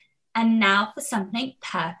And now for something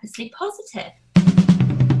purposely positive.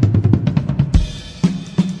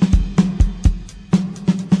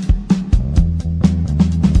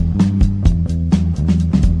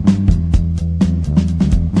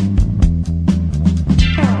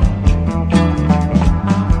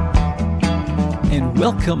 And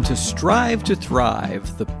welcome to Strive to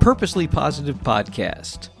Thrive, the Purposely Positive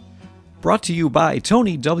Podcast. Brought to you by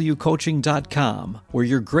TonyWCoaching.com, where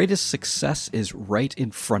your greatest success is right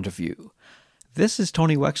in front of you. This is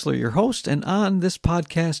Tony Wexler, your host, and on this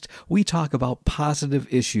podcast, we talk about positive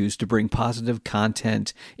issues to bring positive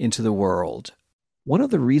content into the world. One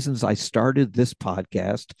of the reasons I started this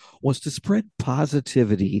podcast was to spread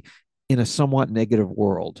positivity in a somewhat negative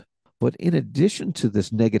world. But in addition to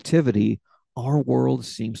this negativity, our world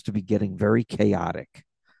seems to be getting very chaotic.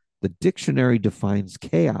 The dictionary defines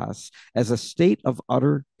chaos as a state of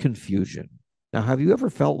utter confusion. Now, have you ever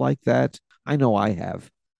felt like that? I know I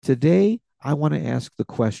have. Today, I want to ask the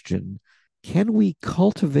question, can we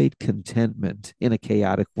cultivate contentment in a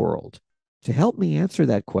chaotic world? To help me answer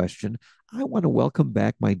that question, I want to welcome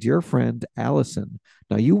back my dear friend, Allison.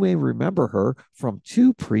 Now, you may remember her from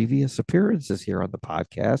two previous appearances here on the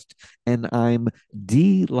podcast, and I'm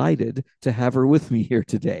delighted to have her with me here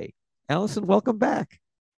today. Allison, welcome back.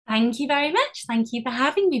 Thank you very much. Thank you for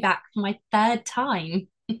having me back for my third time.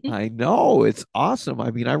 I know it's awesome.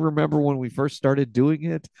 I mean, I remember when we first started doing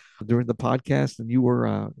it during the podcast, and you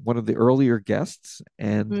were one of the earlier guests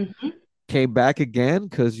and Mhm. came back again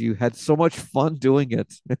because you had so much fun doing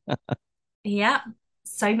it. Yeah,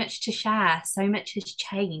 so much to share. So much has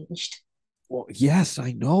changed. Well, yes,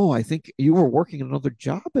 I know. I think you were working another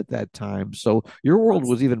job at that time. So your world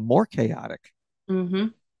was even more chaotic. hmm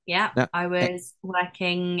Yeah, Now, I was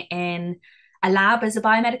working in a lab as a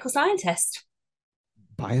biomedical scientist.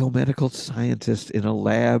 biomedical scientist in a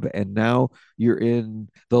lab, and now you're in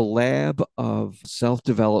the lab of self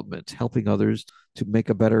development, helping others to make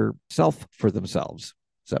a better self for themselves.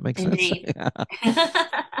 Does that make sense? Indeed.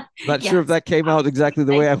 Not sure if Yes, that came out exactly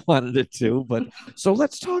the way absolutely. I wanted it to, but so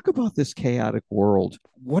let's talk about this chaotic world.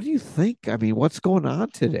 What do you think? I mean, what's going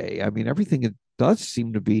on today? I mean, everything it does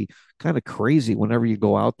seem to be kind of crazy whenever you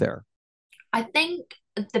go out there. I think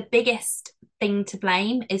the biggest thing to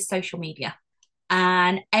blame is social media.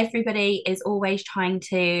 And everybody is always trying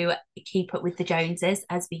to keep up with the Joneses,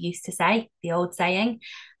 as we used to say, the old saying.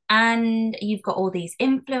 And you've got all these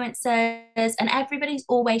influencers, and everybody's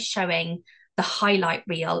always showing the highlight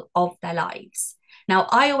reel of their lives. Now,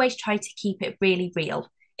 I always try to keep it really real.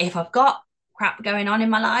 If I've got crap going on in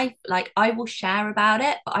my life, like I will share about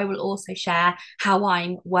it, but I will also share how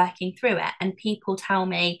I'm working through it. And people tell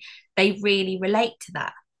me they really relate to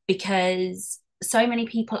that because so many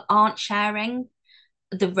people aren't sharing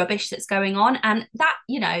the rubbish that's going on, and that,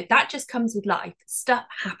 that just comes with life. Stuff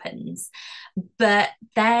happens, but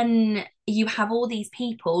then you have all these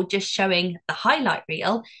people just showing the highlight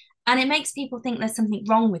reel, and it makes people think there's something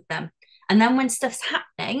wrong with them. And then when stuff's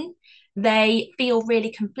happening, they feel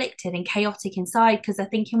really conflicted and chaotic inside because they're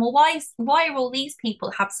thinking, well, why are all these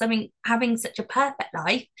people having such a perfect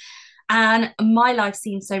life and my life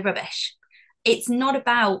seems so rubbish? It's not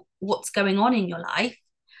about what's going on in your life,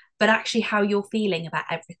 but actually how you're feeling about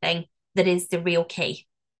everything that is the real key.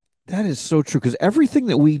 That is so true because everything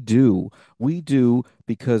that we do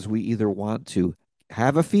because we either want to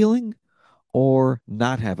have a feeling or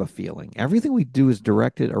not have a feeling. Everything we do is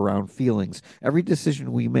directed around feelings. Every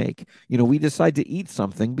decision we make, we decide to eat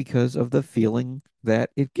something because of the feeling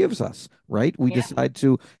that it gives us, right? We Yeah. decide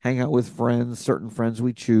to hang out with friends, certain friends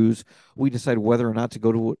we choose. We decide whether or not to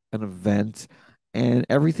go to an event, and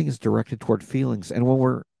everything is directed toward feelings. And when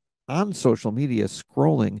we're on social media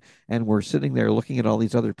scrolling and we're sitting there looking at all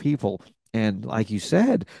these other people, and like you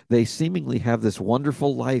said, they seemingly have this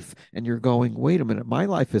wonderful life, and you're going, wait a minute, my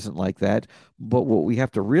life isn't like that. But what we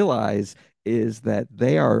have to realize is that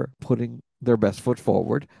they are putting their best foot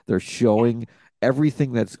forward. They're showing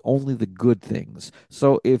everything that's only the good things.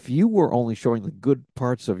 So if you were only showing the good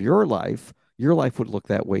parts of your life would look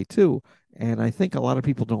that way too. And I think a lot of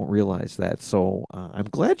people don't realize that. So I'm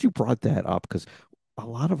glad you brought that up because a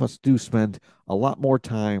lot of us do spend a lot more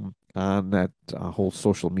time on that whole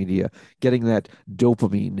social media, getting that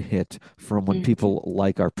dopamine hit from when Mm-hmm. people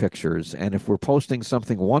like our pictures. And if we're posting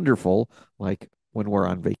something wonderful, like when we're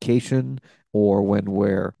on vacation or when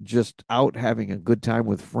we're just out having a good time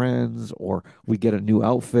with friends, or we get a new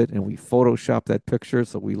outfit and we Photoshop that picture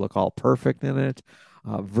so we look all perfect in it,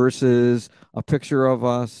 versus a picture of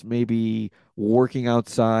us maybe working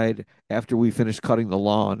outside after we finish cutting the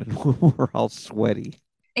lawn and we're all sweaty.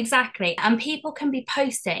 Exactly. And people can be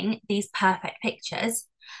posting these perfect pictures,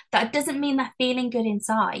 that doesn't mean they're feeling good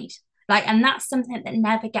inside. Like, and that's something that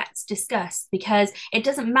never gets discussed because it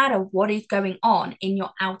doesn't matter what is going on in your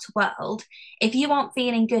outer world. If you aren't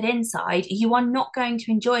feeling good inside, you are not going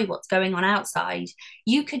to enjoy what's going on outside.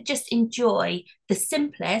 You could just enjoy the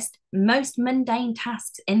simplest, most mundane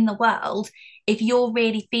tasks in the world if you're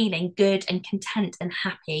really feeling good and content and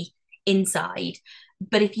happy inside.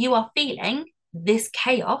 But if you are feeling this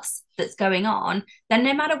chaos that's going on, then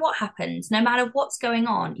no matter what happens, no matter what's going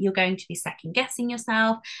on, you're going to be second guessing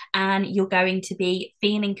yourself and you're going to be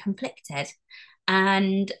feeling conflicted.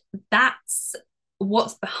 And that's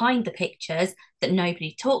what's behind the pictures that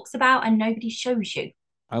nobody talks about and nobody shows you.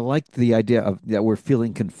 I like the idea of that we're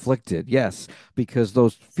feeling conflicted. Yes, because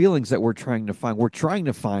those feelings that we're trying to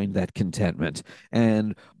find that contentment.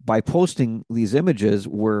 And by posting these images,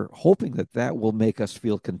 we're hoping that that will make us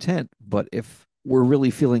feel content. But if we're really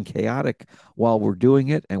feeling chaotic while we're doing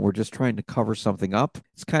it and we're just trying to cover something up,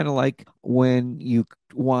 it's kind of like when you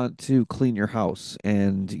want to clean your house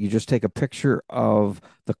and you just take a picture of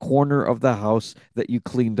the corner of the house that you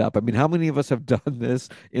cleaned up. I mean, how many of us have done this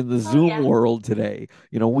in the Oh, Zoom yeah. world today?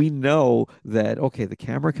 We know that, okay, the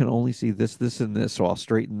camera can only see this, this, and this, so I'll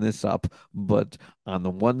straighten this up. But on the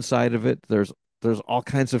one side of it, there's all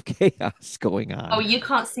kinds of chaos going Oh, on. you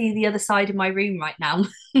can't see the other side of my room right now.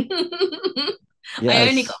 I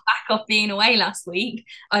only got Yes. back off being away last week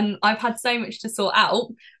and I've had so much to sort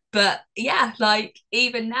out. But yeah, like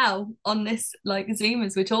even now on this like Zoom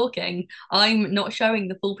as we're talking, I'm not showing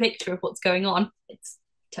the full picture of what's going on. It's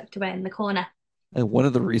tucked away in the corner. And one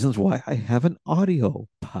of the reasons why I have an audio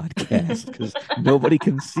podcast, because nobody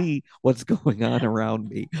can see what's going on around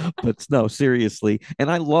me. But no, seriously.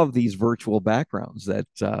 And I love these virtual backgrounds that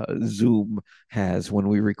Zoom has when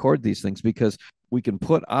we record these things because we can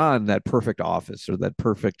put on that perfect office or that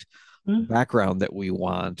perfect Mm, background that we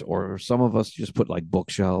want. Or some of us just put like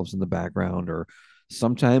bookshelves in the background, or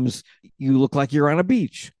sometimes you look like you're on a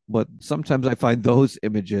beach. But sometimes I find those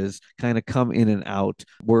images kind of come in and out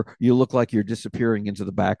where you look like you're disappearing into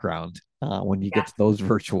the background when you get yeah, to those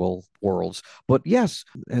virtual worlds. But yes,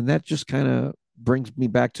 and that just kind of brings me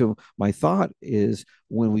back to my thought is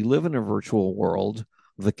when we live in a virtual world,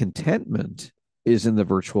 the contentment is in the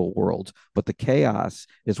virtual world, but the chaos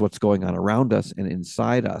is what's going on around us and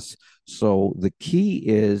inside us. So the key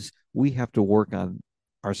is we have to work on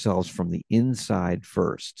ourselves from the inside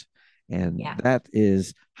first. And yeah. that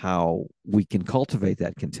is how we can cultivate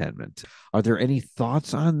that contentment. Are there any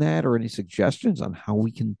thoughts on that or any suggestions on how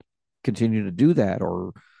we can continue to do that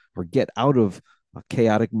or get out of a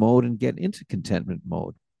chaotic mode and get into contentment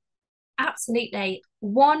mode? Absolutely.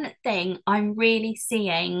 One thing I'm really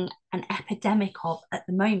seeing an epidemic of at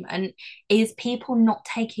the moment is people not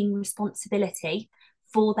taking responsibility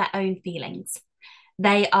for their own feelings.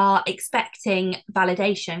 They are expecting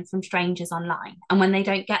validation from strangers online. And when they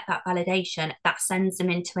don't get that validation, that sends them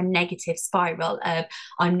into a negative spiral of,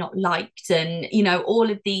 I'm not liked, and,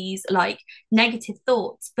 all of these like negative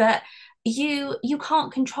thoughts. But you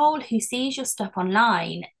can't control who sees your stuff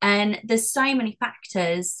online. And there's so many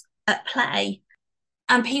factors at play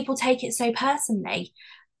and people take it so personally.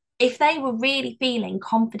 If they were really feeling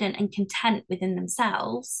confident and content within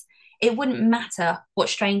themselves, it wouldn't matter what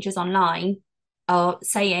strangers online are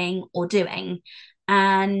saying or doing.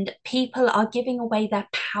 And people are giving away their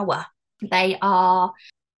power. They are,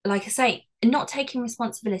 like I say, not taking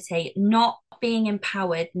responsibility, not being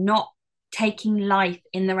empowered, not taking life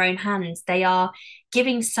in their own hands. They are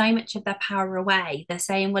giving so much of their power away. They're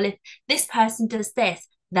saying, well, if this person does this,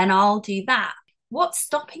 then I'll do that. What's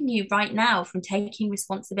stopping you right now from taking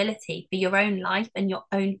responsibility for your own life and your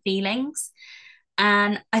own feelings?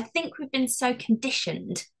 And I think we've been so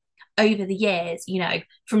conditioned over the years,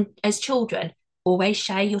 from as children, always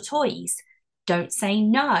share your toys, don't say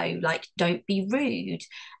no, like don't be rude.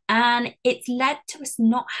 And it's led to us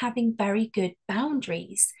not having very good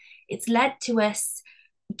boundaries. It's led to us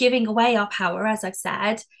giving away our power, as I've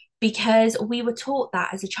said, because we were taught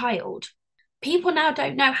that as a child. People now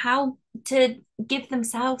don't know how to give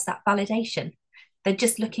themselves that validation. They're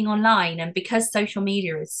just looking online. And because social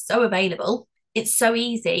media is so available, it's so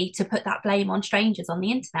easy to put that blame on strangers on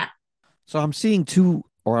the internet. So I'm seeing two,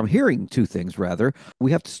 or I'm hearing two things rather.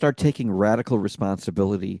 We have to start taking radical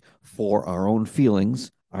responsibility for our own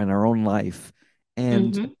feelings and our own life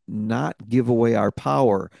and Mm-hmm. not give away our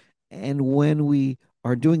power. And when we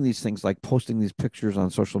are doing these things like posting these pictures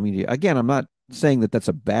on social media, again, I'm not saying that that's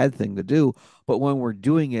a bad thing to do, but when we're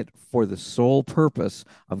doing it for the sole purpose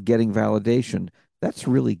of getting validation, that's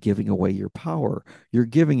really giving away your power. You're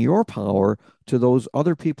giving your power to those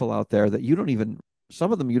other people out there that you don't even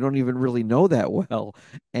some of them you don't even really know that well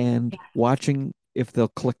and watching if they'll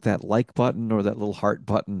click that like button or that little heart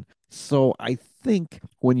button. So I think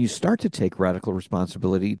when you start to take radical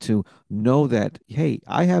responsibility to know that, hey,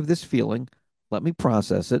 I have this feeling, let me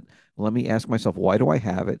process it, let me ask myself, why do I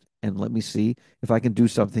have it? And let me see if I can do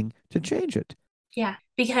something to change it. Yeah,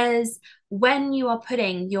 because when you are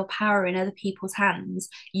putting your power in other people's hands,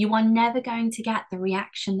 you are never going to get the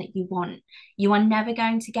reaction that you want. You are never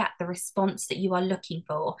going to get the response that you are looking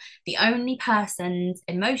for. The only person's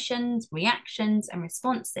emotions, reactions, and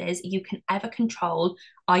responses you can ever control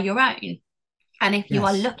are your own. And if you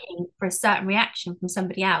are Yes. looking for a certain reaction from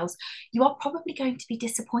somebody else, you are probably going to be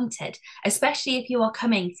disappointed, especially if you are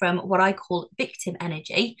coming from what I call victim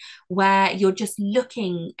energy, where you're just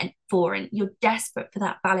looking for and you're desperate for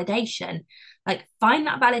that validation. Like, find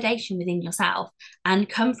that validation within yourself and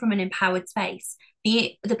come from an empowered space.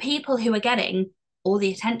 The people who are getting all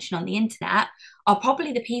the attention on the internet are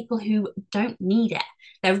probably the people who don't need it.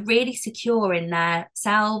 They're really secure in their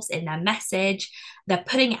selves, in their message, they're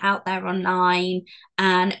putting it out there online,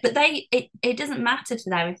 and but it doesn't matter to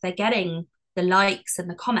them if they're getting the likes and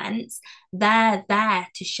the comments. They're there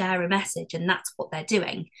to share a message, and that's what they're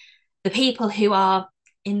doing. The people who are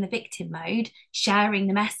in the victim mode, sharing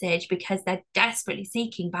the message because they're desperately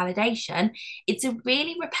seeking validation, it's a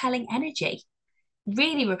really repelling energy,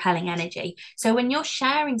 really repelling energy. So when you're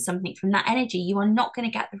sharing something from that energy, you are not going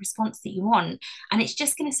to get the response that you want. And it's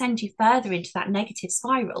just going to send you further into that negative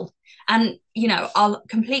spiral. And, I'll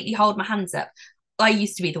completely hold my hands up. I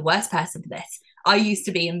used to be the worst person for this. I used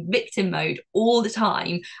to be in victim mode all the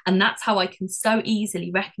time. And that's how I can so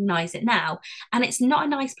easily recognize it now. And it's not a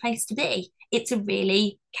nice place to be. It's a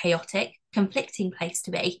really chaotic, conflicting place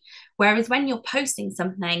to be. Whereas when you're posting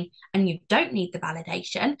something and you don't need the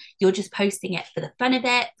validation, you're just posting it for the fun of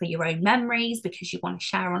it, for your own memories, because you want to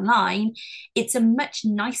share online, it's a much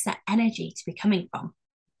nicer energy to be coming from.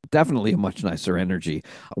 Definitely a much nicer energy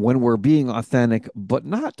when we're being authentic, but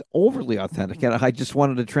not overly authentic. And I just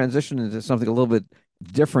wanted to transition into something a little bit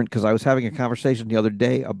different because I was having a conversation the other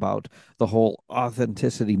day about the whole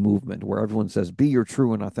authenticity movement where everyone says, be your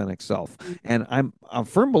true and authentic self. And I'm a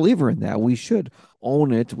firm believer in that. We should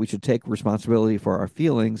own it. We should take responsibility for our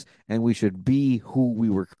feelings and we should be who we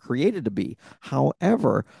were created to be.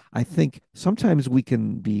 However, I think sometimes we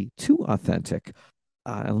can be too authentic.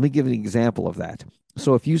 Let me give an example of that.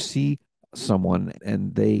 So if you see someone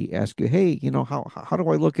and they ask you, "Hey, how do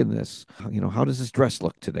I look in this? How does this dress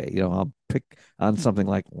look today?" I'll pick on something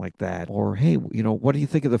like that. Or, "Hey, what do you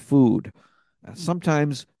think of the food?"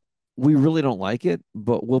 Sometimes we really don't like it,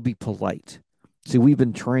 but we'll be polite. See, we've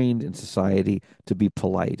been trained in society to be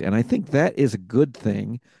polite, and I think that is a good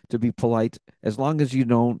thing to be polite as long as you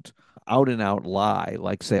don't out and out lie,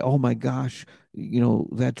 like say, "Oh my gosh,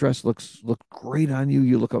 that dress look great on you.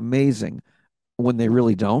 You look amazing," when they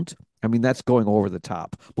really don't. I mean, that's going over the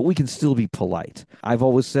top, but we can still be polite. I've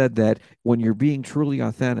always said that when you're being truly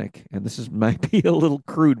authentic, and this is might be a little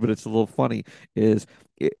crude, but it's a little funny, is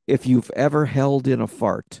if you've ever held in a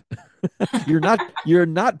fart, you're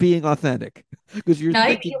not being authentic because you're No, but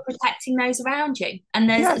thinking, you're protecting those around you. And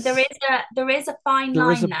yes, there is a fine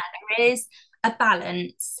there is line a there. There is a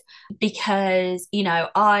balance because,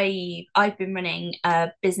 I've been running a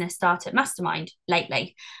business startup mastermind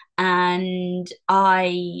lately. And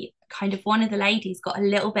I kind of one of the ladies got a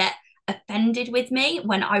little bit offended with me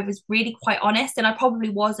when I was really quite honest, and I probably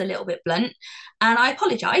was a little bit blunt. And I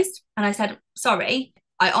apologized and I said, sorry,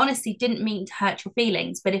 I honestly didn't mean to hurt your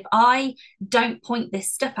feelings. But if I don't point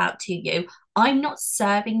this stuff out to you, I'm not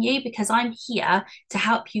serving you because I'm here to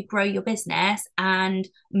help you grow your business and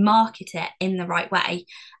market it in the right way.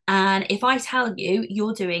 And if I tell you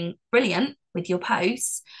you're doing brilliant with your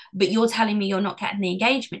posts, but you're telling me you're not getting the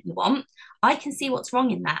engagement you want, I can see what's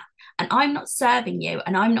wrong in that. And I'm not serving you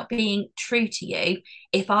and I'm not being true to you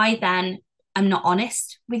if I then am not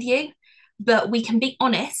honest with you. But we can be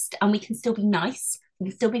honest and we can still be nice, we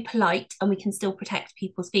can still be polite, and we can still protect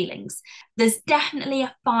people's feelings. There's definitely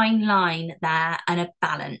a fine line there and a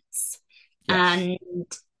balance. yes. And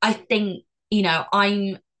I think,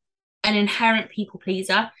 I'm an inherent people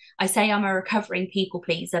pleaser. I say I'm a recovering people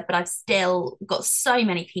pleaser, but I've still got so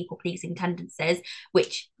many people pleasing tendencies,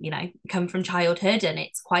 which, come from childhood and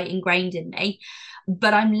it's quite ingrained in me.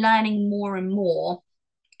 But I'm learning more and more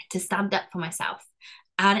to stand up for myself.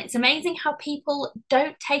 And it's amazing how people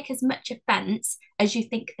don't take as much offense as you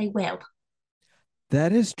think they will.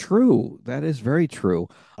 That is true. That is very true.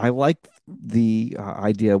 I like the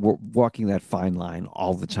idea of walking that fine line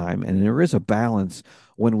all the time. And there is a balance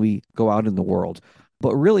when we go out in the world.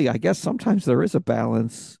 But really, I guess sometimes there is a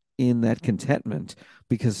balance in that contentment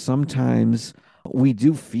because sometimes We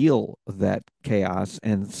do feel that chaos,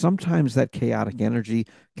 and sometimes that chaotic energy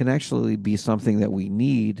can actually be something that we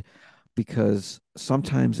need because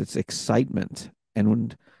sometimes it's excitement. And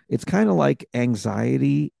when it's kind of like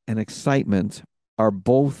anxiety and excitement are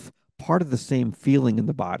both part of the same feeling in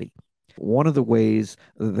the body. One of the ways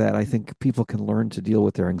that I think people can learn to deal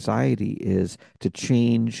with their anxiety is to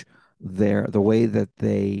change the way that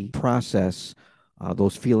they process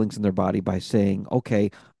those feelings in their body by saying,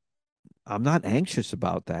 okay, I'm not anxious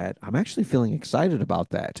about that. I'm actually feeling excited about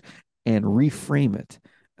that, and reframe it.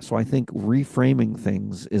 So I think reframing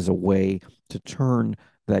things is a way to turn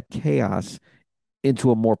that chaos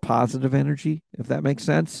into a more positive energy, if that makes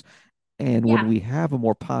sense. And when Yeah. we have a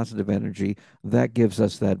more positive energy, that gives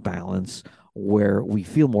us that balance where we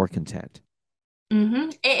feel more content.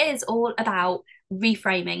 It is all about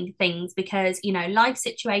reframing things because, life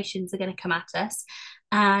situations are going to come at us.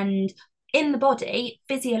 And in the body,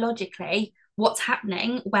 physiologically, what's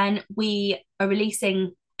happening when we are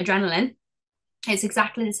releasing adrenaline? It's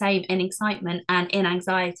exactly the same in excitement and in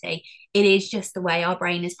anxiety. It is just the way our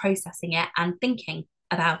brain is processing it and thinking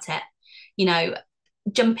about it. You know,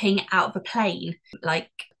 jumping out of a plane, like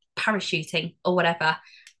parachuting or whatever.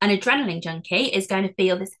 An adrenaline junkie is going to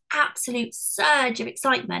feel this absolute surge of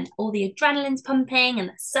excitement. All the adrenaline's pumping and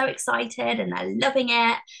they're so excited and they're loving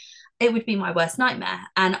it. It would be my worst nightmare.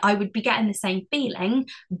 And I would be getting the same feeling,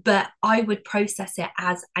 but I would process it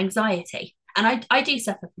as anxiety. And I do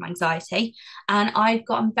suffer from anxiety. And I've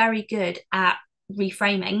gotten very good at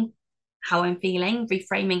reframing how I'm feeling,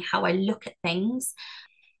 reframing how I look at things.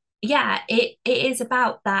 Yeah, it is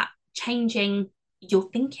about that changing your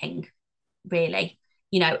thinking, really.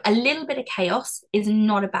 A little bit of chaos is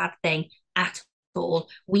not a bad thing at all.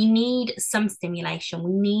 We need some stimulation,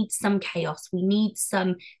 we need some chaos, we need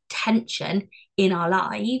some tension in our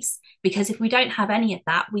lives because if we don't have any of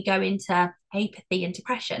that, we go into apathy and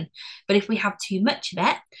depression. But if we have too much of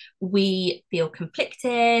it, we feel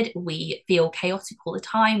conflicted, we feel chaotic all the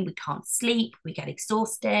time, we can't sleep, we get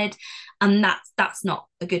exhausted, and that's not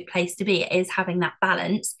a good place to be. It is having that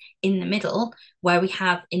balance in the middle where we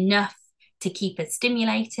have enough to keep us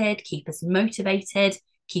stimulated, keep us motivated,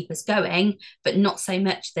 keep us going, but not so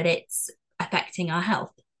much that it's affecting our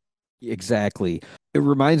health. Exactly. It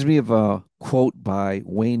reminds me of a quote by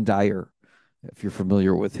Wayne Dyer, if you're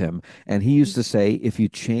familiar with him. And he used to say, if you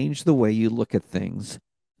change the way you look at things,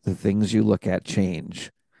 the things you look at change.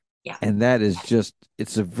 Yeah. And that is just,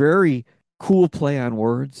 it's a very cool play on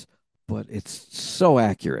words, but it's so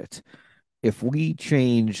accurate. If we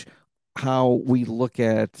change how we look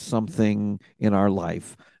at something in our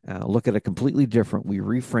life, look at it completely different, we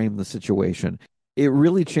reframe the situation, it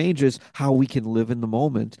really changes how we can live in the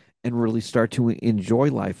moment and really start to enjoy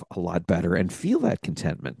life a lot better and feel that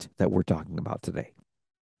contentment that we're talking about today.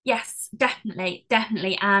 Yes, definitely,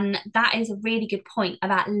 definitely. And that is a really good point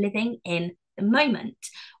about living in the moment.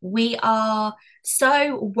 We are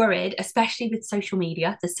so worried, especially with social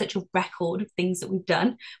media. There's such a record of things that we've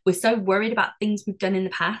done. We're so worried about things we've done in the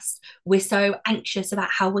past. We're so anxious about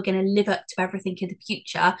how we're going to live up to everything in the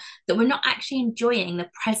future that we're not actually enjoying the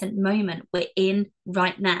present moment we're in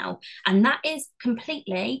right now. And that is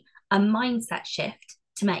completely a mindset shift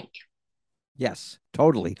to make. Yes,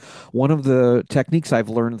 totally. One of the techniques I've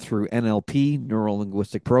learned through NLP, neuro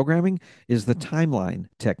linguistic programming, is the timeline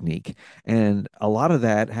technique. And a lot of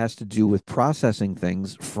that has to do with processing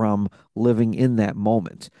things from living in that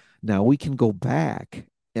moment. Now, we can go back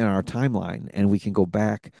in our timeline and we can go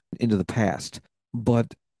back into the past.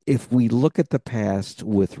 But if we look at the past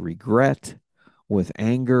with regret, with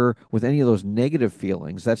anger, with any of those negative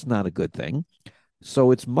feelings, that's not a good thing.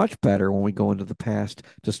 So it's much better when we go into the past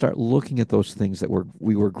to start looking at those things that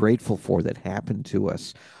we were grateful for that happened to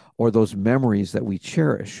us or those memories that we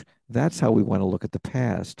cherish. That's how we want to look at the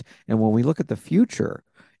past. And when we look at the future,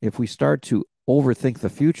 if we start to overthink the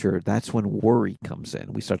future, that's when worry comes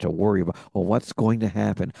in. We start to worry about, well, what's going to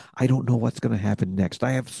happen? I don't know what's going to happen next.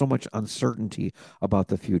 I have so much uncertainty about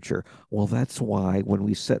the future. Well, that's why when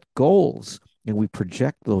we set goals and we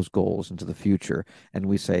project those goals into the future, and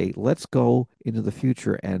we say, let's go into the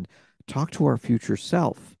future and talk to our future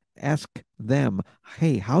self. Ask them,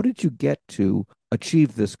 hey, how did you get to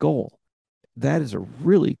achieve this goal? That is a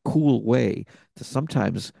really cool way to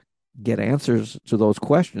sometimes get answers to those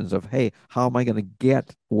questions of, hey, how am I going to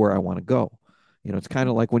get where I want to go? It's kind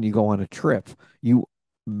of like when you go on a trip, you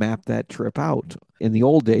map that trip out. In the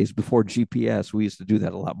old days, before GPS, we used to do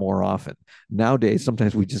that a lot more often. Nowadays,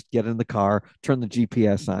 sometimes we just get in the car, turn the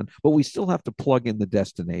GPS on, but we still have to plug in the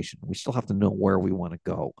destination. We still have to know where we want to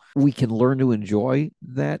go. We can learn to enjoy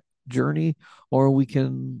that journey, or we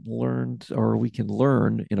can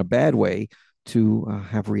learn in a bad way to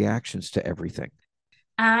have reactions to everything.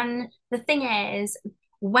 And the thing is,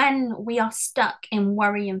 when we are stuck in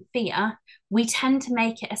worry and fear, we tend to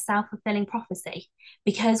make it a self fulfilling prophecy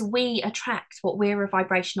because we attract what we're a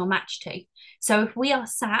vibrational match to. So if we are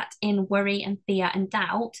sat in worry and fear and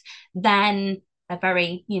doubt, then they're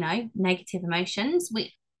very, negative emotions.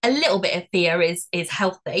 A little bit of fear is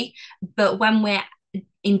healthy, but when we're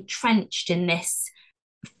entrenched in this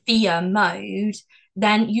fear mode,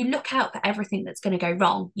 then you look out for everything that's going to go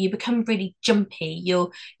wrong. You become really jumpy. You're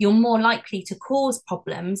more likely to cause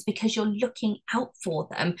problems because you're looking out for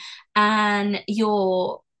them, and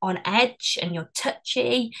you're on edge and you're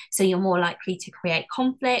touchy, so you're more likely to create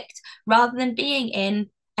conflict rather than being in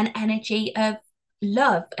an energy of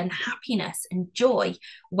love and happiness and joy,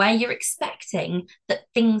 where you're expecting that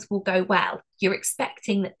things will go well, you're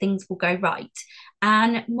expecting that things will go right.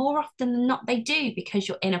 And more often than not, they do, because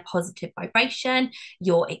you're in a positive vibration,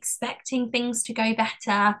 you're expecting things to go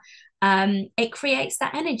better. It creates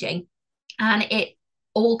that energy, and it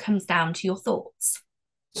all comes down to your thoughts.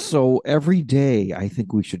 So every day, I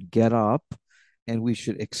think we should get up and we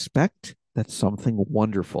should expect that something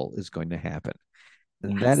wonderful is going to happen.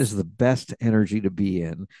 And that is Yes. the best energy to be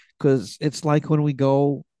in, because it's like when we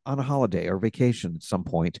go on a holiday or vacation at some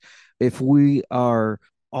point. If we are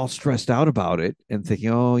all stressed out about it and thinking,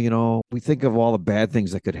 oh, we think of all the bad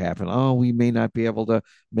things that could happen. Oh, we may not be able to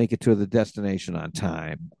make it to the destination on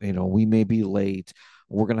time. We may be late.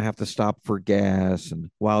 We're going to have to stop for gas. And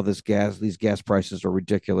wow, these gas prices are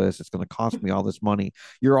ridiculous. It's going to cost me all this money.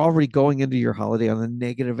 You're already going into your holiday on the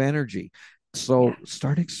negative energy. Yeah. So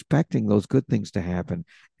start expecting those good things to happen.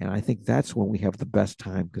 And I think that's when we have the best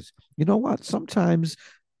time, because you know what? Sometimes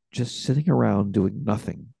just sitting around doing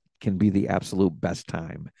nothing can be the absolute best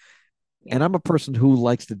time. And Yeah. I'm a person who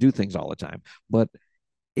likes to do things all the time, but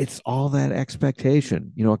it's all that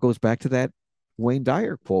expectation. It goes back to that Wayne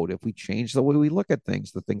Dyer quote: if we change the way we look at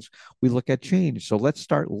things, the things we look at change. So let's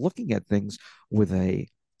start looking at things with a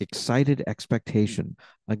excited expectation,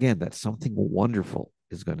 again, that something wonderful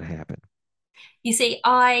is going to happen. You see,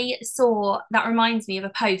 I saw that reminds me of a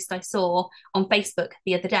post I saw on Facebook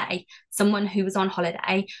the other day. Someone who was on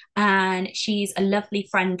holiday, and she's a lovely,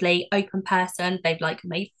 friendly, open person. They've like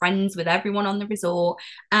made friends with everyone on the resort,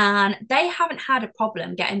 and they haven't had a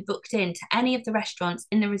problem getting booked into any of the restaurants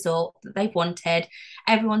in the resort that they've wanted.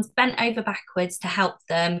 Everyone's bent over backwards to help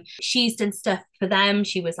them. She's done stuff for them.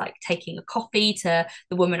 She was like taking a coffee to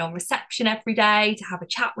the woman on reception every day to have a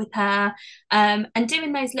chat with her, and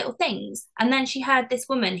doing those little things. And then she had this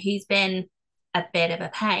woman who's been a bit of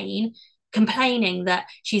a pain, complaining that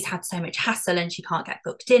she's had so much hassle and she can't get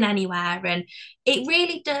booked in anywhere. And it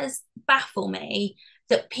really does baffle me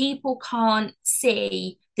that people can't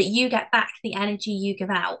see that you get back the energy you give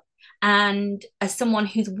out. And as someone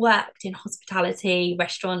who's worked in hospitality,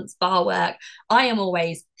 restaurants, bar work, I am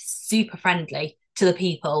always super friendly to the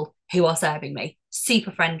people who are serving me.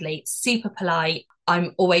 Super friendly, super polite.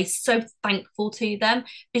 I'm always so thankful to them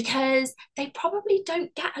because they probably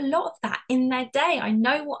don't get a lot of that in their day. I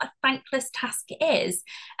know what a thankless task it is.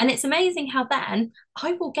 And it's amazing how then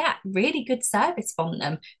I will get really good service from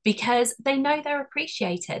them because they know they're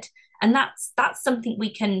appreciated. And that's something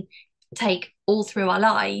we can take all through our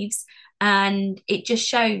lives. And it just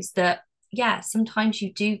shows that, yeah, sometimes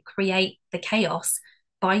you do create the chaos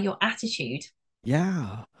by your attitude.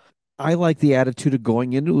 Yeah. I like the attitude of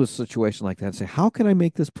going into a situation like that and say, how can I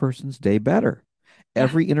make this person's day better? Yeah.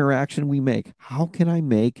 Every interaction we make, how can I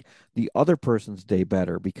make the other person's day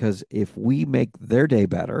better? Because if we make their day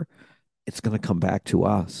better, it's going to come back to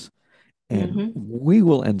us, and Mm-hmm. we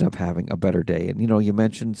will end up having a better day. And you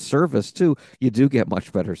mentioned service too. You do get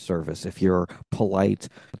much better service if you're polite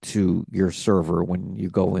to your server when you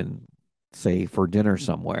go in, say, for dinner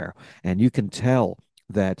somewhere, and you can tell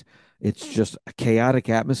that it's just a chaotic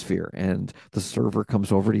atmosphere, and the server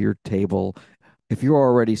comes over to your table. If you're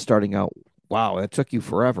already starting out, wow, that took you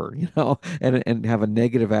forever, and have a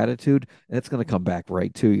negative attitude, it's going to come back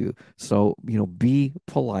right to you. So, be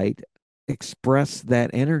polite, express that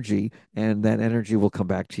energy, and that energy will come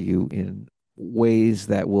back to you in ways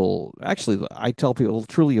that will actually, I tell people, will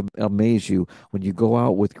truly amaze you when you go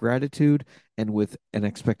out with gratitude and with an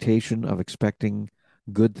expectation of expecting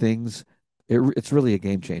good things. It's really a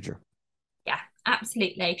game changer. Yeah,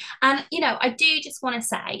 absolutely. And, I do just want to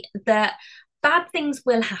say that bad things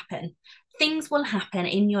will happen. Things will happen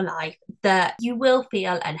in your life that you will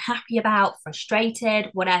feel unhappy about, frustrated,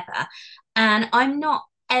 whatever. And I'm not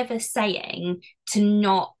ever saying to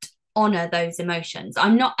not honor those emotions.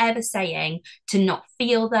 I'm not ever saying to not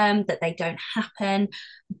feel them, that they don't happen.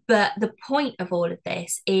 But the point of all of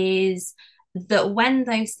this is that when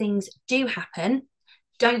those things do happen,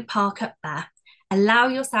 don't park up there. Allow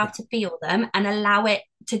yourself Yeah. to feel them and allow it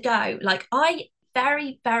to go. Like, I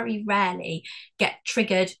very, very rarely get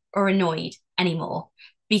triggered or annoyed anymore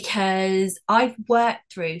because I've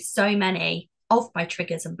worked through so many of my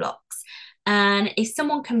triggers and blocks. And if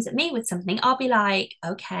someone comes at me with something, I'll be like,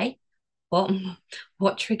 okay, what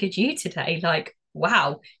what triggered you today? Like,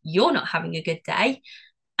 wow, you're not having a good day.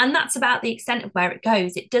 And that's about the extent of where it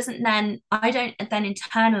goes. It doesn't then, I don't then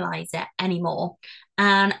internalize it anymore.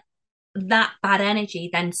 And that bad energy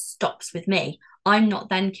then stops with me. I'm not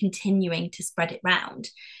then continuing to spread it round.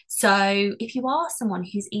 So if you are someone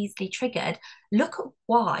who's easily triggered, look at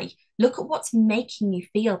why. Look at what's making you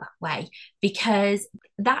feel that way, because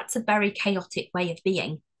that's a very chaotic way of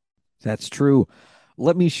being. That's true.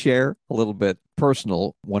 Let me share a little bit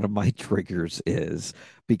personal. One of my triggers is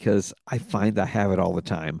because I find I have it all the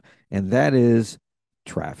time, and that is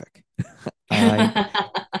traffic. I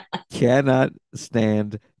cannot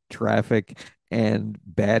stand traffic and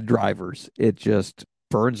bad drivers. It just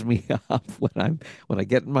burns me up when I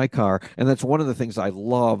get in my car. And that's one of the things I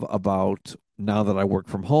love about now that I work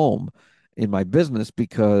from home in my business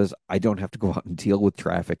because I don't have to go out and deal with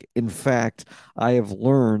traffic. In fact, I have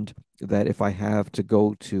learned that if I have to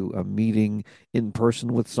go to a meeting in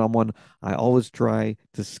person with someone, I always try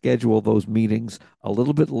to schedule those meetings a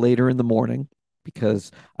little bit later in the morning because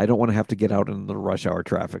I don't want to have to get out in the rush hour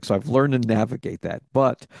traffic. So I've learned to navigate that.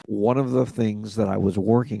 But one of the things that I was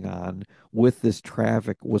working on with this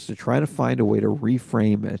traffic was to try to find a way to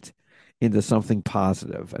reframe it into something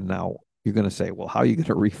positive. And now you're going to say, well, how are you going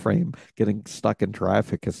to reframe getting stuck in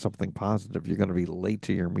traffic as something positive? You're going to be late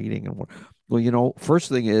to your meeting. And well, first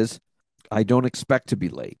thing is, I don't expect to be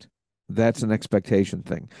late. That's an expectation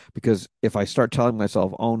thing because if I start telling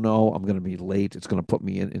myself, oh no, I'm going to be late, it's going to put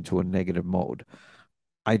me into a negative mode.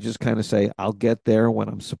 I just kind of say, I'll get there when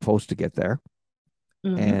I'm supposed to get there.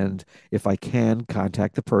 Mm-hmm. And if I can,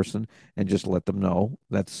 contact the person and just let them know.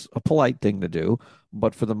 That's a polite thing to do.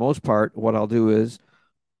 But for the most part, what I'll do is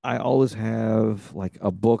I always have like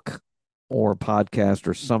a book or a podcast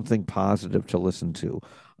or something positive to listen to.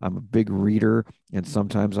 I'm a big reader, and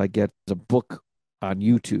sometimes I get a book on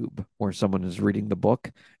YouTube where someone is reading the book,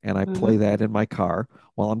 and I play Mm-hmm. that in my car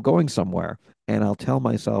while I'm going somewhere. And I'll tell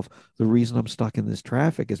myself the reason I'm stuck in this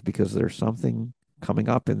traffic is because there's something coming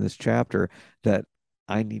up in this chapter that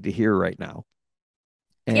I need to hear right now.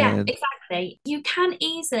 Yeah, And exactly. You can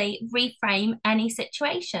easily reframe any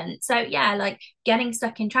situation. So, yeah, like getting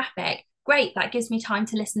stuck in traffic, great, that gives me time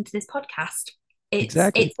to listen to this podcast.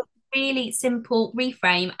 exactly. It's a really simple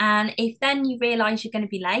reframe. And if then you realize you're going to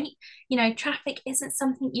be late, traffic isn't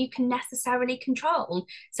something you can necessarily control.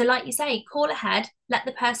 So, like you say, call ahead, let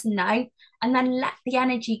the person know, and then let the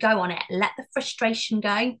energy go on it, let the frustration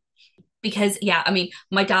go, because yeah, I mean,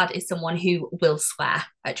 my dad is someone who will swear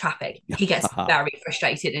at traffic. He gets very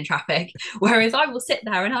frustrated in traffic, whereas I will sit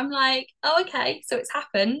there and I'm like, oh, okay, so it's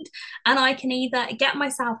happened, and I can either get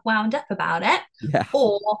myself wound up about it Yeah.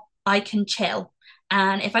 or I can chill.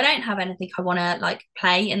 And if I don't have anything I want to like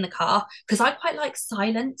play in the car, because I quite like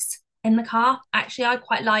silence in the car, actually I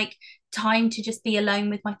quite like time to just be alone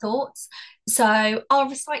with my thoughts. So I'll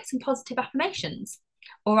recite some positive affirmations,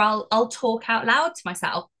 or I'll talk out loud to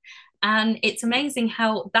myself, and it's amazing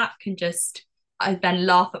how that can just, I then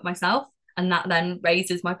laugh at myself and that then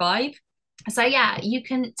raises my vibe. So, yeah, you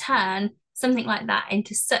can turn something like that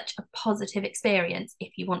into such a positive experience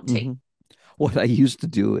if you want to. Mhm. What I used to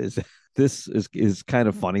do is this is kind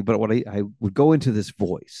of funny, but I would go into this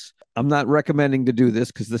voice. I'm not recommending to do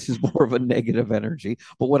this because this is more of a negative energy.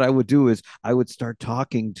 But what I would do is I would start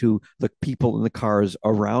talking to the people in the cars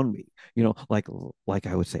around me. Like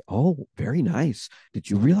I would say, "Oh, very nice. Did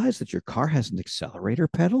you realize that your car has an accelerator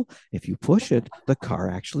pedal? If you push it, the car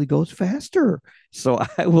actually goes faster." So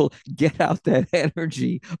I will get out that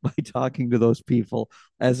energy by talking to those people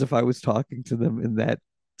as if I was talking to them in that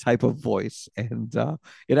type of voice, and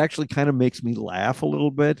it actually kind of makes me laugh a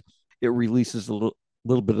little bit. It releases a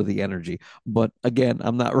little bit of the energy, but again,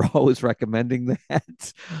 I'm not always recommending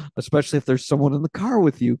that, especially if there's someone in the car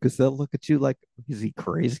with you, because they'll look at you like, is he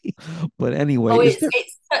crazy? But anyway, Oh, is it's there?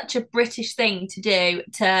 it's such a British thing to do,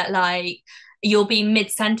 to like, you'll be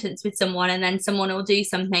mid-sentence with someone and then someone will do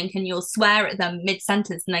something and you'll swear at them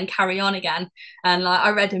mid-sentence and then carry on again. And like, I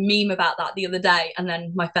read a meme about that the other day, and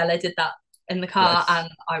then my fella did that in the car, That's and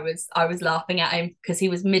I was laughing at him because he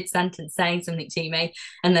was mid-sentence saying something to me,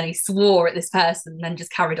 and then he swore at this person and then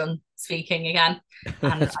just carried on speaking again.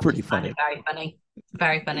 And that's I pretty just find it funny. very funny.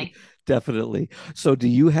 Very funny. Definitely. So do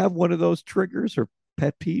you have one of those triggers or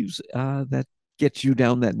pet peeves that gets you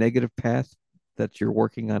down that negative path that you're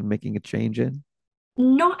working on making a change in?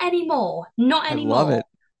 Not anymore. Not I love anymore. it.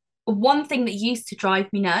 One thing that used to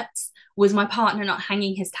drive me nuts was my partner not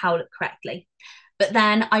hanging his towel up correctly. But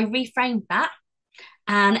then I reframed that.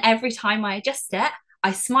 And every time I adjust it,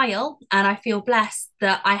 I smile and I feel blessed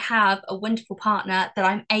that I have a wonderful partner that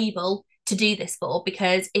I'm able to do this for.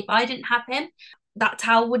 Because if I didn't have him, that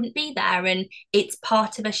towel wouldn't be there. And it's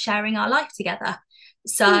part of us sharing our life together. Ooh,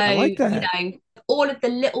 So, I like you that. know, all of the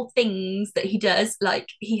little things that he does, like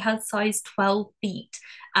he has size 12 feet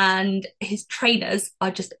and his trainers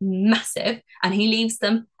are just massive and he leaves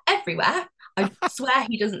them everywhere. I swear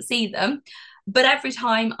he doesn't see them. But every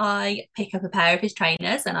time I pick up a pair of his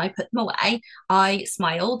trainers and I put them away, I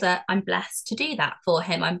smile that I'm blessed to do that for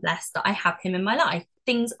him. I'm blessed that I have him in my life.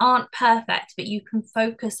 Things aren't perfect, but you can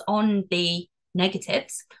focus on the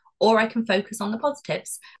negatives or I can focus on the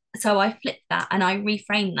positives. So I flip that and I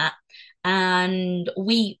reframe that. And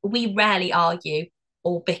we rarely argue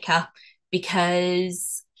or bicker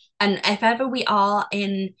because and if ever we are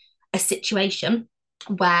in a situation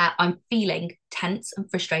where I'm feeling tense and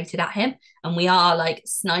frustrated at him and we are like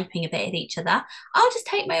sniping a bit at each other, I'll just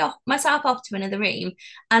take myself off to another room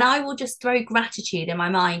and I will just throw gratitude in my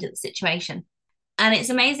mind at the situation. And it's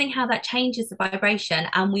amazing how that changes the vibration,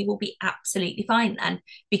 and we will be absolutely fine then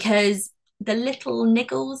because the little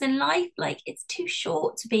niggles in life, like it's too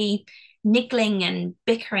short to be niggling and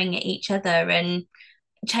bickering at each other and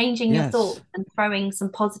changing your Yes. thoughts and throwing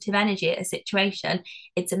some positive energy at a situation.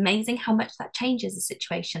 It's amazing how much that changes a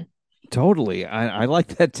situation. Totally. I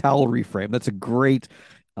like that towel reframe. That's a great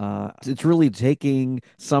it's really taking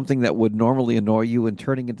something that would normally annoy you and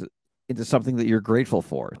turning into something that you're grateful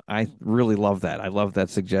for. I really love that. I love that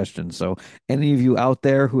suggestion. So any of you out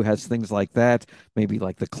there who has things like that, maybe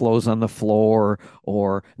like the clothes on the floor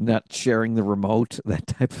or not sharing the remote, that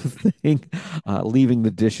type of thing, leaving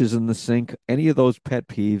the dishes in the sink, any of those pet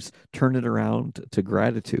peeves, turn it around to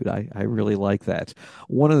gratitude. I really like that.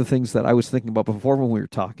 One of the things that I was thinking about before when we were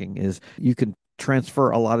talking is you can transfer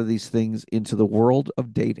a lot of these things into the world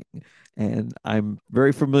of dating. And I'm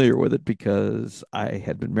very familiar with it because I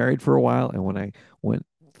had been married for a while. And when I went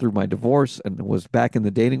through my divorce and was back in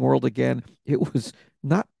the dating world again, it was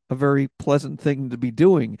not a very pleasant thing to be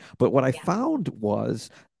doing. But what I Yeah. found was,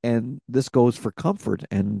 and this goes for comfort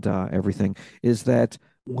and everything, is that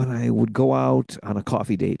when I would go out on a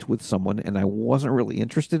coffee date with someone and I wasn't really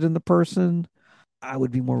interested in the person, I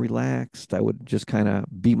would be more relaxed. I would just kind of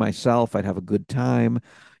be myself. I'd have a good time.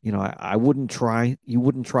 I wouldn't try, you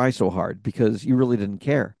wouldn't try so hard because you really didn't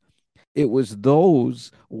care. It was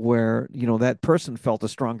those where that person felt a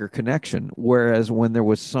stronger connection, whereas when there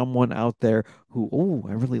was someone out there who, oh,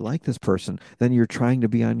 I really like this person, then you're trying to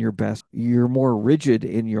be on your best, you're more rigid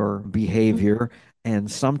in your behavior,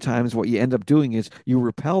 and sometimes what you end up doing is you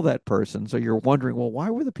repel that person, so you're wondering, well,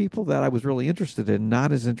 why were the people that I was really interested in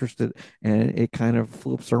not as interested, and it kind of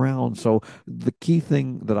flips around. So the key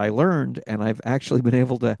thing that I learned, and I've actually been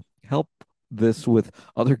able to help this with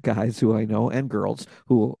other guys who I know and girls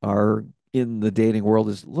who are in the dating world,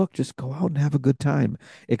 is look, just go out and have a good time.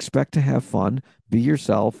 Expect to have fun, be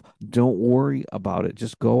yourself, don't worry about it.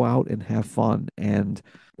 Just go out and have fun. And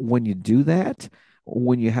when you do that,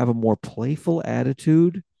 when you have a more playful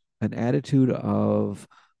attitude, an attitude of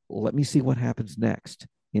let me see what happens next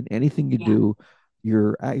in anything you Yeah. do,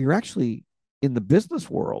 you're actually in the business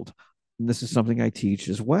world, and this is something I teach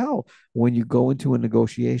as well. When you go into a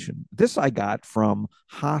negotiation, this I got from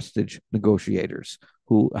hostage negotiators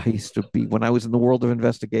who I used to be when I was in the world of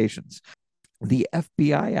investigations. The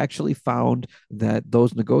FBI actually found that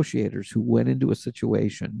those negotiators who went into a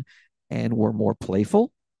situation and were more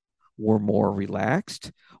playful, were more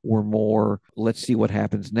relaxed, were more, let's see what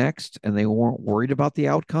happens next. And they weren't worried about the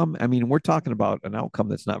outcome. I mean, we're talking about an outcome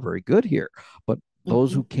that's not very good here, but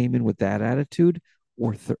those who Mm-hmm. came in with that attitude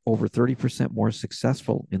were over 30% more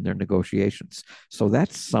successful in their negotiations. So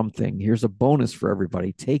that's something. Here's a bonus for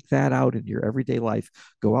everybody. Take that out in your everyday life.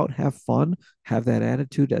 Go out, have fun, have that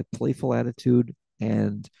attitude, that playful attitude,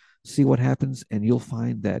 and see what happens. And you'll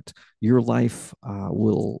find that your life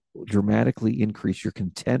will dramatically increase. Your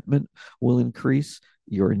contentment will increase,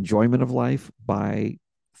 your enjoyment of life by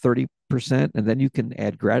 30%. And then you can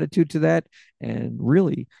add gratitude to that. And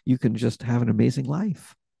really, you can just have an amazing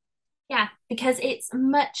life. Yeah, because it's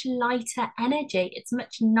much lighter energy. It's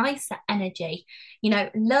much nicer energy.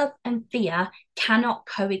 Love and fear cannot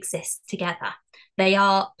coexist together. They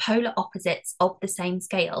are polar opposites of the same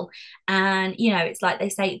scale. And, it's like they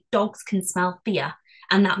say dogs can smell fear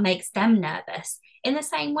and that makes them nervous. In the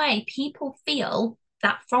same way, people feel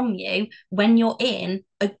that from you when you're in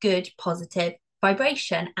a good, positive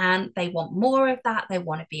vibration and they want more of that. They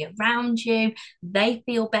want to be around you. They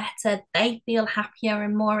feel better. They feel happier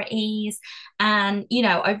and more at ease. And,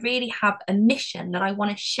 I really have a mission that I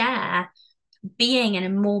want to share being in a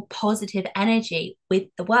more positive energy with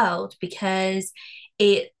the world, because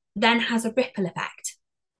it then has a ripple effect.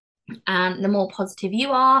 And the more positive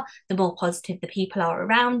you are, the more positive the people are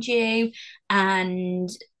around you. And,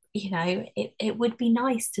 it would be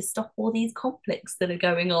nice to stop all these conflicts that are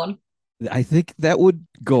going on. I think that would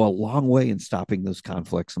go a long way in stopping those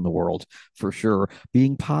conflicts in the world for sure.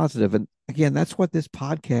 Being positive. And again, that's what this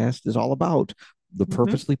podcast is all about. The Mm-hmm.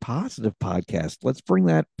 Purposely Positive podcast. Let's bring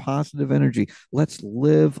that positive energy. Let's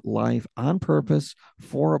live life on purpose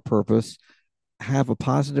for a purpose, have a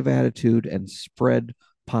positive attitude, and spread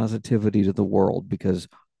positivity to the world, because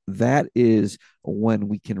that is when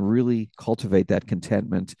we can really cultivate that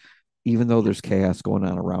contentment, even though there's chaos going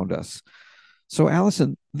on around us. So,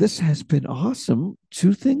 Allison, this has been awesome.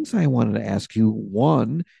 Two things I wanted to ask you.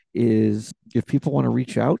 One is, if people want to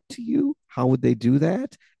reach out to you, how would they do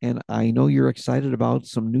that? And I know you're excited about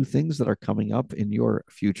some new things that are coming up in your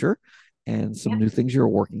future and some Yeah. new things you're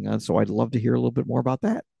working on. So, I'd love to hear a little bit more about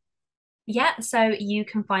that. Yeah. So you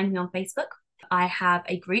can find me on Facebook. I have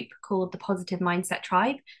a group called the Positive Mindset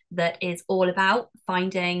Tribe that is all about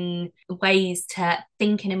finding ways to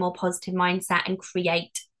think in a more positive mindset and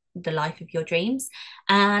create the life of your dreams.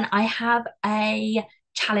 And I have a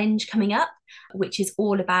challenge coming up, which is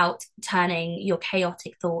all about turning your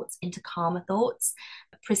chaotic thoughts into calmer thoughts,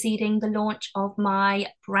 preceding the launch of my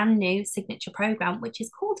brand new signature program, which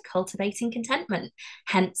is called Cultivating Contentment,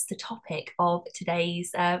 hence the topic of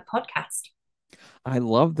today's podcast. I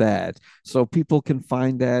love that. So people can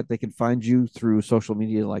find that. They can find you through social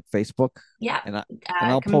media like Facebook. Yeah, And I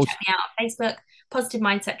and I'll come and check post. me out on Facebook, Positive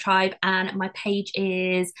Mindset Tribe, and my page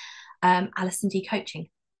is Alison D Coaching.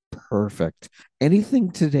 Perfect. Anything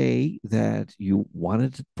today that you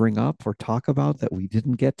wanted to bring up or talk about that we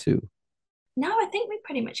didn't get to? No, I think we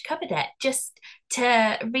pretty much covered it. Just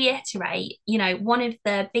to reiterate, one of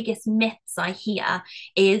the biggest myths I hear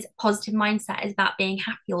is positive mindset is about being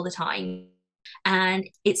happy all the time. And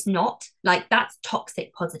it's not. Like, that's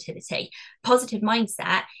toxic positivity. Positive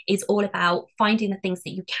mindset is all about finding the things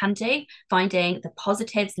that you can do, finding the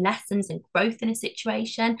positives, lessons, and growth in a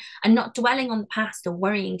situation, and not dwelling on the past or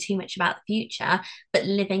worrying too much about the future, but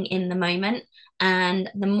living in the moment. And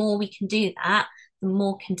the more we can do that, the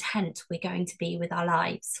more content we're going to be with our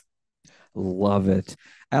lives. Love it.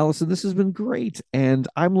 Allison, this has been great. And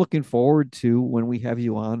I'm looking forward to when we have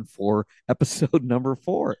you on for episode number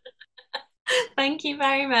 4. Thank you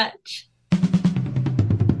very much.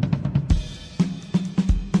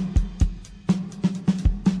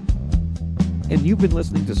 And you've been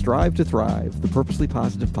listening to Strive to Thrive, the Purposely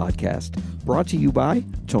Positive podcast, brought to you by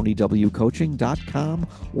TonyWCoaching.com,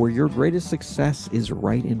 where your greatest success is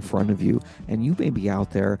right in front of you. And you may be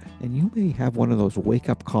out there and you may have one of those wake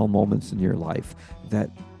up call moments in your life that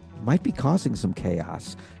might be causing some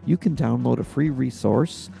chaos. You can download a free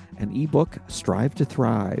resource, an ebook, Strive to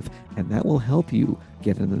Thrive, and that will help you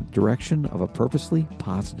get in the direction of a purposely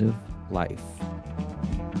positive life.